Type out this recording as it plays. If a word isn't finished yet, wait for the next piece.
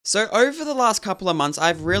So over the last couple of months,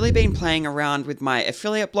 I've really been playing around with my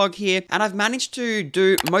affiliate blog here, and I've managed to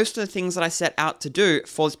do most of the things that I set out to do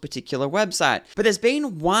for this particular website. But there's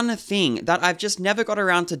been one thing that I've just never got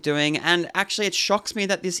around to doing, and actually it shocks me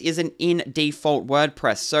that this isn't in default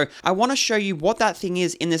WordPress. So I want to show you what that thing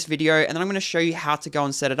is in this video, and then I'm going to show you how to go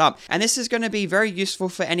and set it up. And this is going to be very useful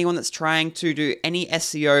for anyone that's trying to do any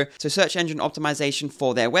SEO, so search engine optimization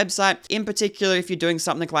for their website. In particular, if you're doing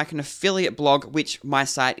something like an affiliate blog, which my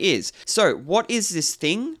site is. So what is this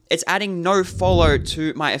thing? It's adding nofollow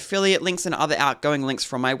to my affiliate links and other outgoing links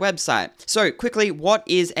from my website. So quickly, what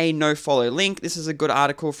is a nofollow link? This is a good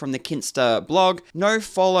article from the Kinster blog.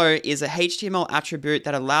 Nofollow is a HTML attribute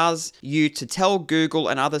that allows you to tell Google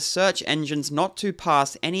and other search engines not to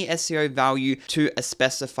pass any SEO value to a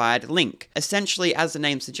specified link. Essentially, as the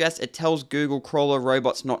name suggests, it tells Google crawler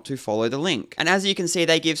robots not to follow the link. And as you can see,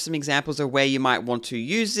 they give some examples of where you might want to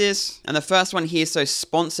use this. And the first one here, so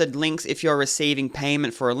sponsored links. If you're receiving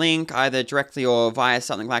payment for a link, either directly or via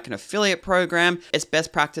something like an affiliate program, it's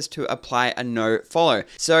best practice to apply a nofollow.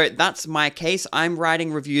 So that's my case. I'm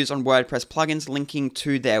writing reviews on WordPress plugins linking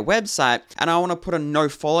to their website, and I want to put a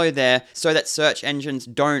nofollow there so that search engines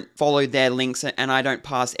don't follow their links and I don't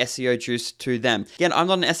pass SEO juice to them. Again, I'm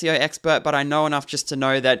not an SEO expert, but I know enough just to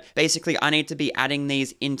know that basically I need to be adding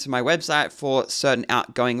these into my website for certain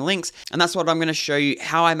outgoing links, and that's what I'm going to show you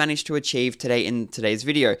how I managed to achieve today in today's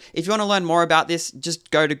video. If you want to learn more about this, just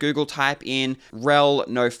go to Google, type in Rel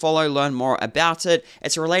Nofollow, learn more about it.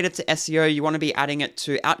 It's related to SEO. You want to be adding it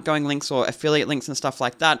to outgoing links or affiliate links and stuff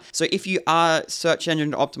like that. So if you are search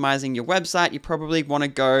engine optimizing your website, you probably want to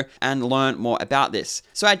go and learn more about this.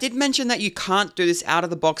 So I did mention that you can't do this out of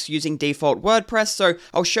the box using default WordPress, so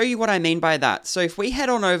I'll show you what I mean by that. So if we head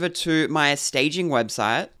on over to my staging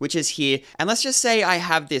website, which is here, and let's just say I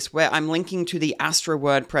have this where I'm linking to the Astra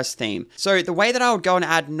WordPress theme. So the way that I would go and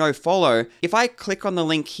add nofollow, if I click on the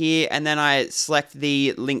link here and then I select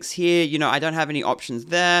the links here, you know, I don't have any options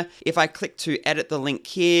there. If I click to edit the link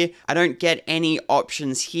here, I don't get any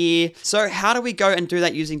options here. So how do we go and do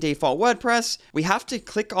that using default WordPress? We have to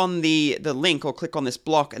click on the link or click on this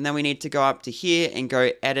block, and then we need to go up to here and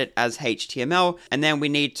go edit as HTML, and then we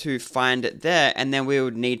need to find it there, and then we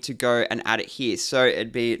would need to go and add it here. So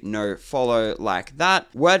it'd be nofollow like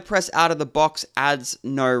that. WordPress out of the box adds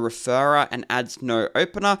no referrer and adds no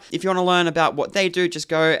opener. If you want to learn about what they do, just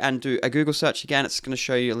go and do a Google search again. It's going to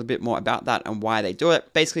show you a little bit more about that and why they do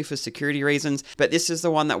it, basically for security reasons, but this is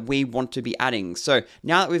the one that we want to be adding. So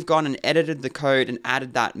now that we've gone and edited the code and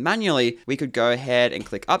added that manually, we could go ahead and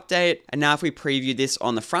click update. And now if we preview this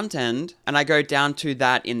on the front end and I go down to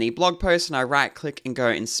that in the blog post and I right click and go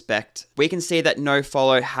inspect, we can see that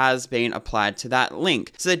nofollow has been applied to that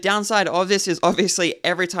link. So the downside of this is obviously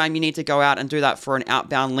every time you need to go out and do that for an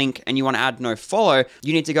outbound link and you want to add nofollow,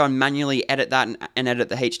 you need to go and manually edit that and edit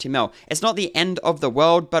the HTML. It's not the end of the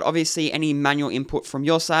world, but obviously any manual input from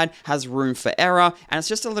your side has room for error, and it's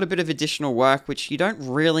just a little bit of additional work which you don't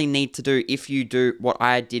really need to do if you do what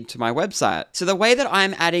I did to my website. So the way that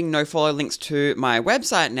I'm adding nofollow links to my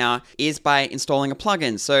website now is by installing a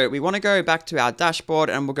plugin. So we want to go back to our dashboard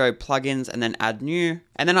and we'll go plugins and then add new.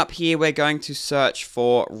 And then up here, we're going to search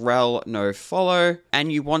for Rel Nofollow,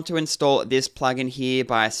 and you want to install this plugin here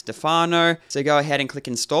by Stefano. So go ahead and click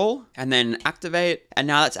install and then activate. And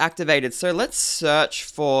now that's activated. So let's search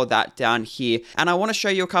for that down here. And I want to show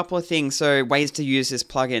you a couple of things. So ways to use this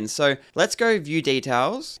plugin. So let's go view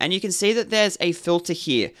details, and you can see that there's a filter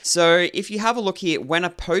here. So if you have a look here, when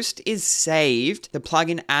a post is saved, the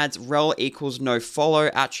plugin adds rel equals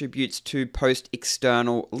nofollow attributes to post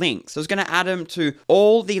external links. So it's going to add them to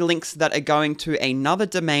all the links that are going to another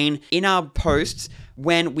domain in our posts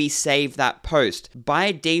when we save that post.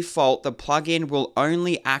 By default, the plugin will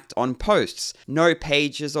only act on posts, no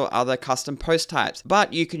pages or other custom post types,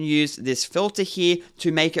 but you can use this filter here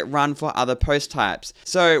to make it run for other post types.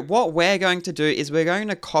 So what we're going to do is we're going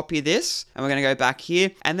to copy this and we're going to go back here,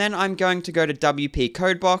 and then I'm going to go to WP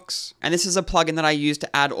Codebox, and this is a plugin that I use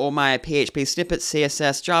to add all my PHP snippets,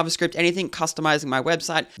 CSS, JavaScript, anything customizing my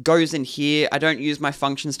website goes in here. I don't use my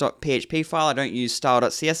functions.php file. I don't use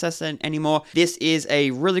style.css anymore. This is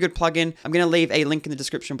a really good plugin. I'm going to leave a link in the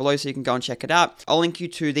description below so you can go and check it out. I'll link you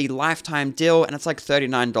to the lifetime deal, and it's like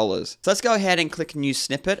 $39. So let's go ahead and click new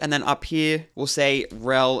snippet, and then up here we'll say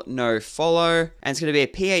Rel Nofollow, and it's going to be a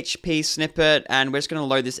PHP snippet, and we're just going to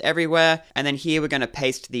load this everywhere. And then here we're going to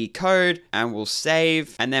paste the code and we'll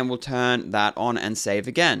save, and then we'll turn that on and save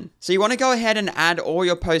again. So you want to go ahead and add all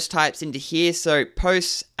your post types into here. So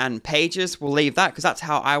posts and pages, we'll leave that because that's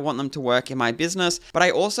how I want them to work in my business. But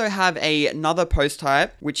I also have another post post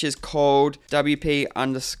type, which is called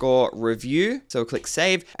WP_review. So we'll click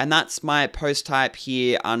save, and that's my post type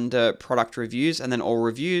here under product reviews and then all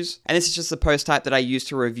reviews. And this is just the post type that I use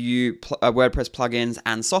to review WordPress plugins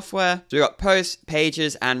and software. So we got posts,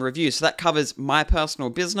 pages, and reviews. So that covers my personal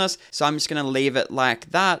business. So I'm just going to leave it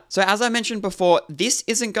like that. So as I mentioned before, this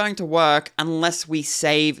isn't going to work unless we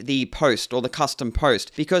save the post or the custom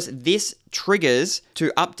post, because this triggers to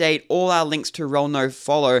update all our links to Rel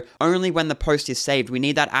Nofollow only when the post is saved. We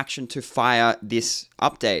need that action to fire this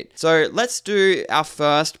update. So let's do our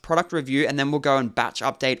first product review, and then we'll go and batch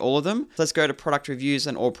update all of them. So let's go to product reviews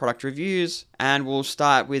and all product reviews, and we'll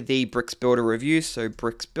start with the Bricks Builder review. So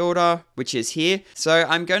Bricks Builder, which is here. So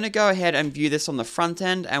I'm going to go ahead and view this on the front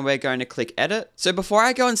end, and we're going to click edit. So before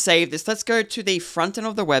I go and save this, let's go to the front end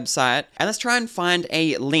of the website, and let's try and find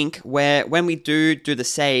a link where when we do the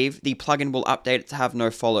save, the plugin will update it to have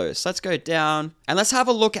no follows. So let's go down and let's have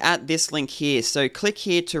a look at this link here. So click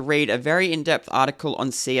here to read a very in-depth article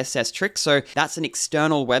on CSS tricks. So that's an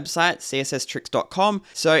external website, csstricks.com.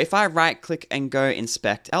 So if I right click and go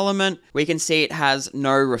inspect element, we can see it has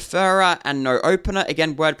no referrer and no opener.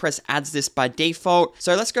 Again, WordPress adds this by default.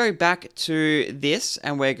 So let's go back to this,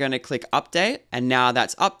 and we're going to click update. And now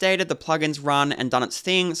that's updated. The plugin's run and done its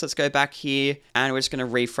thing. So let's go back here, and we're just going to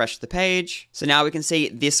refresh the page. So now we can see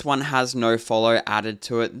this one has no follow added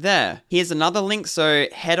to it there. Here's another link. So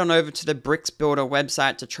head on over to the Bricks Builder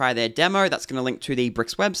website to try their demo. That's going to link to the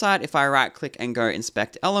Bricks website. If I right click and go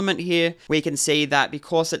inspect element here, we can see that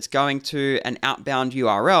because it's going to an outbound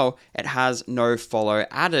URL, it has no follow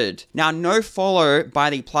added. Now, no follow by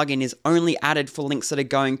the plugin is only added for links that are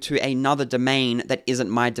going to another domain that isn't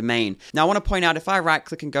my domain. Now, I want to point out, if I right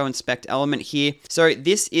click and go inspect element here, so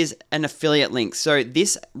this is an affiliate link. So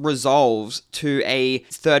this resolves to a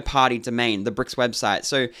third-party domain, the Bricks website.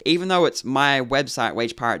 So even though it's my website,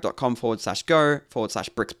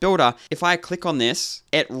 wagepirate.com/go/Bricks Builder, if I click on this,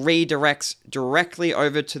 it redirects directly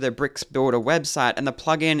over to the Bricks Builder website, and the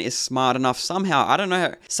plugin is smart enough somehow, I don't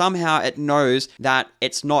know, somehow it knows that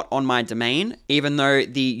it's not on my domain, even though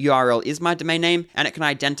the URL is my domain name, and it can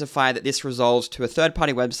identify that this resolves to a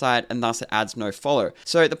third-party website, and thus it adds no follow.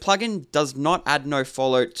 So the plugin does not add no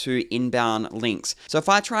follow to inbound links. So if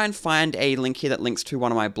I try and find a link here that links to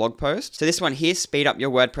one of my blog posts, so this one here, speed up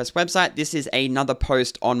your WordPress website, this is another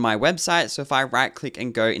post on my website. So if I right click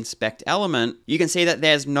and go inspect element, you can see that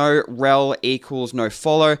there's no rel equals no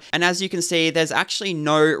follow. And as you can see, there's actually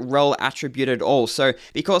no rel attribute at all. So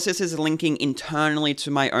because this is linking internally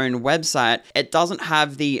to my own website, it doesn't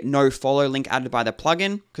have the no follow link added by the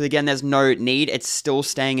plugin, because again, there's no need, it's still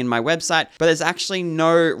staying in my website, but there's actually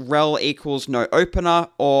no rel equals no opener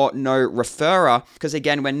or no referrer, because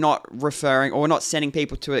again, we're not referring or we're not sending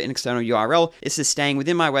people to an external URL. This is staying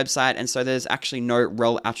within my website, and so there's actually no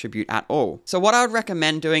rel attribute at all. So what I would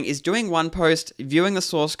recommend doing is doing one post, viewing the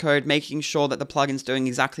source code, making sure that the plugin's doing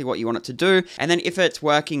exactly what you want it to do, and then if it's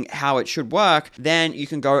working how it should work, then you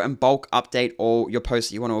can go and bulk update all your posts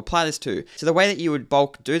that you want to apply this to. So the way that you would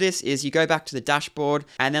bulk do this is you go back to the dashboard,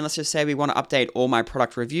 and then let's just say we want to update all my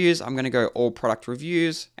product reviews. I'm going to go all product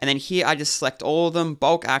reviews, and then here I just select all of them,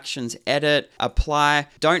 bulk actions, edit, apply,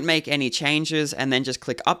 don't make any changes, and then just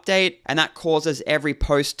click update, and that causes every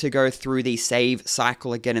post to go through the save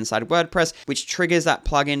cycle again inside WordPress, which triggers that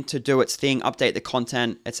plugin to do its thing, update the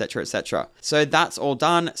content, etc., etc. So that's all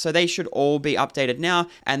done. So they should all be updated now.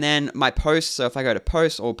 And then my posts, so if I go to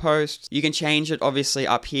post, all posts, you can change it obviously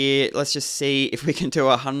up here. Let's just see if we can do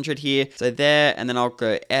 100 here. So there, and then I'll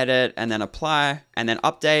go edit and then apply and then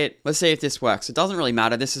update. Let's see if this works. It doesn't really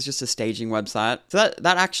matter. This is just a staging website. So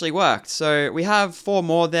that actually worked. So we have 4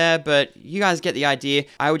 more there, but you guys get the idea.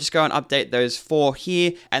 I would just go and update those 4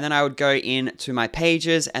 here, and then I would go into my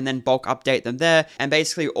pages and then bulk update them there. And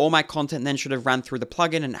basically all my content then should have ran through the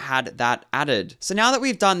plugin and had that added. So now that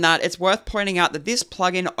we've done that, it's worth pointing out that this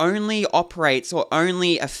plugin only operates or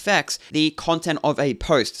only affects the content of a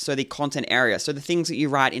post. So the content area, so the things that you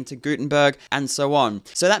write into Gutenberg and so on.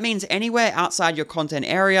 So that means anywhere outside your content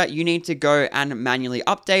area, you need to go and manually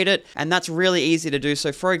update it. And that's really easy to do.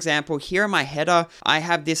 So for example, here in my header, I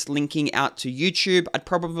have this linking out to YouTube. I'd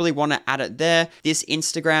probably want to add it there. This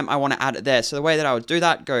Instagram, I want to add it there. So the way that I would do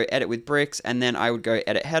that, go edit with bricks, and then I would go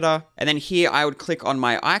edit header. And then here I would click on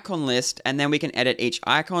my icon list, and then we can edit each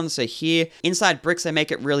icon. So here inside bricks, they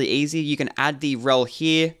make it really easy. You can add the rel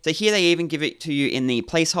here. So here they even give it to you in the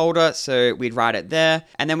placeholder. So we'd write it there.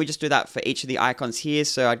 And then we just do that for each of the icons here.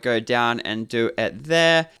 So I'd go down and do do it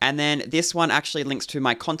there. And then this one actually links to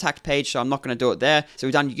my contact page, so I'm not going to do it there. So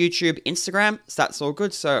we've done YouTube, Instagram, so that's all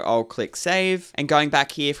good. So I'll click save, and going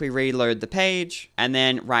back here, if we reload the page and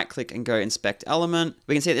then right click and go inspect element,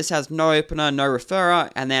 we can see this has no opener, no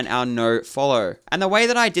referrer, and then our no follow. And the way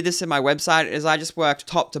that I did this in my website is I just worked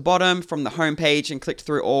top to bottom from the home page and clicked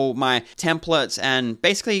through all my templates, and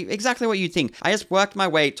basically exactly what you'd think. I just worked my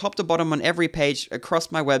way top to bottom on every page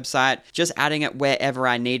across my website, just adding it wherever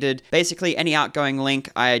I needed. Basically any outgoing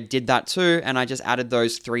link, I did that too, and I just added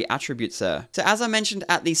those 3 attributes there. So as I mentioned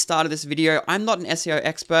at the start of this video, I'm not an SEO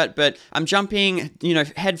expert, but I'm jumping,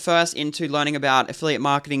 head first into learning about affiliate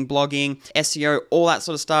marketing, blogging, SEO, all that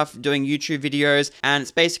sort of stuff, doing YouTube videos, and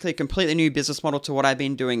it's basically a completely new business model to what I've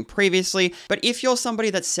been doing previously. But if you're somebody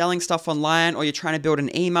that's selling stuff online, or you're trying to build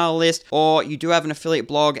an email list, or you do have an affiliate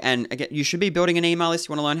blog, and again, you should be building an email list,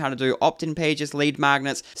 you want to learn how to do opt-in pages, lead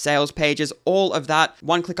magnets, sales pages, all of that,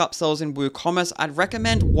 one-click upsells in WooCommerce, I'd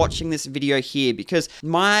recommend watching this video here, because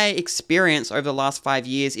my experience over the last 5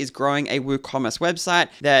 years is growing a WooCommerce website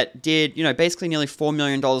that did, basically nearly $4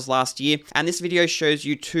 million last year. And this video shows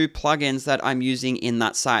you 2 plugins that I'm using in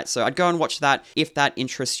that site. So I'd go and watch that if that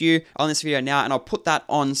interests you on this video now, and I'll put that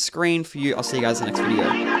on screen for you. I'll see you guys in the next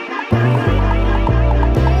video.